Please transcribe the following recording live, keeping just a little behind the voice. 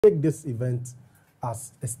take this event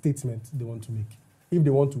as a statement they want to make. If they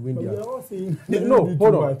want to win but their... we are all saying No,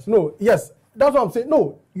 hold on. No, yes. That's what I'm saying.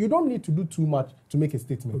 No, you don't need to do too much to make a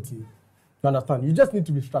statement. Okay. You understand? You just need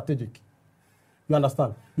to be strategic. You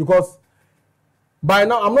understand? Because by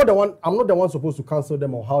now, I'm not the one supposed to counsel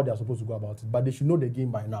them on how they are supposed to go about it, but they should know the game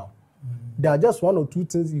by now. There are just one or two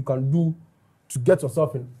things you can do to get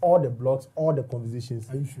yourself in all the blogs, all the conversations.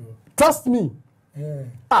 Are you sure? Trust me. Yeah.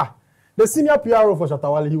 The senior PRO for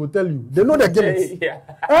Shatawale, he will tell you. They know the gimmicks.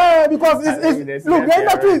 Because it's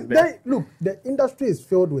the industry is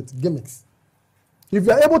filled with gimmicks. If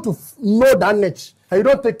you are able to know that niche and you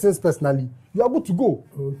don't take things personally, you are good to go.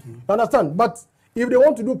 Okay. You understand? But if they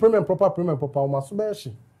want to do premium proper,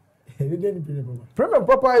 Masubayashi. Premium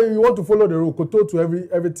proper, you want to follow the Rokoto to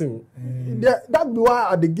everything. That's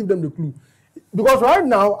why they give them the clue. Because right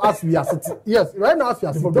now, as we are sitting,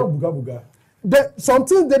 some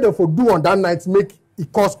things they for do on that night make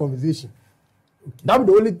it cause conversation. Okay. That's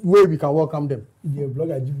the only way we can welcome them.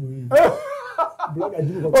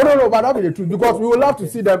 Oh no, but that be the truth because we will have to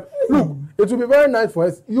see them. Look, it will be very nice for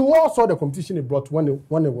us. You all saw the competition it brought when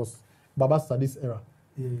it was Baba Sadi's era.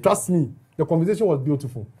 Trust me, the conversation was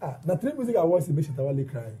beautiful. The 3Music Awards it makes Shatawale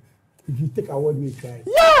cry. If you take award, we cry.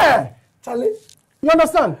 Yeah, Charlie, you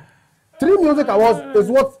understand? 3Music Awards is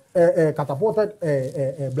what catapulted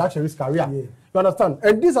Black Sherry's career. Yeah. You understand?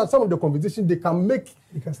 And these are some of the conversations they can make.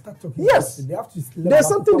 They can start talking. Yes, they have to. There's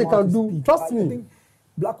something they can do. Speak. Trust me. I think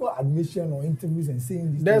Blackwell admission or interviews and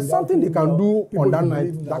saying this. There's something they can do on that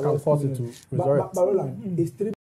night that can cause it to resurrect. But Roland, it's 3